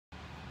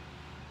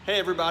Hey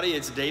everybody,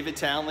 it's David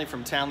Townley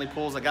from Townley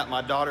Pools. I got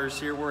my daughters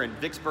here. We're in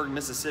Vicksburg,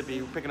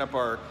 Mississippi. We're picking up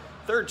our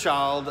third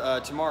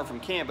child tomorrow from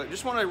camp. But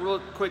just want to real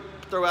quick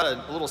throw out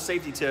a little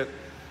safety tip.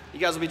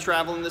 You guys will be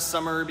traveling this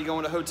summer, be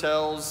going to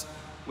hotels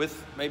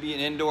with maybe an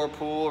indoor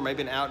pool or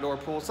maybe an outdoor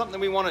pool. Something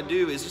we want to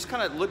do is just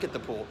kind of look at the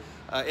pool.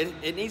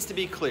 It needs to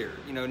be clear.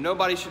 You know,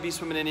 nobody should be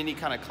swimming in any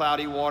kind of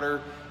cloudy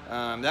water.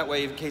 That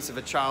way, in case of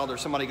a child or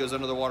somebody goes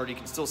under the water, you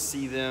can still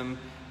see them.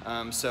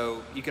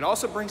 So you can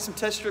also bring some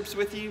test strips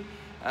with you.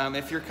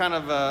 If you're kind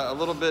of a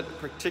little bit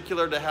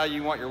particular to how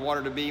you want your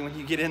water to be when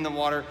you get in the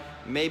water,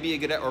 maybe a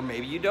good, or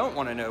maybe you don't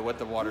want to know what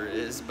the water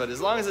is, but as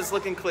long as it's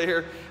looking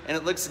clear and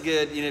it looks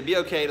good, you know, it'd be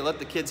okay to let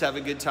the kids have a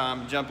good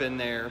time, jump in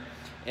there.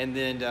 And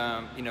then,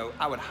 you know,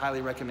 I would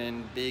highly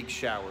recommend big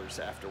showers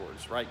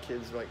afterwards, right?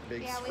 Kids like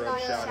big scrub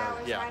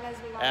showers. Yeah, right as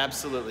we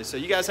absolutely. So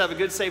you guys have a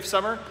good, safe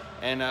summer,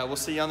 and we'll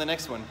see you on the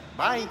next one.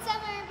 Bye. Good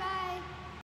summer.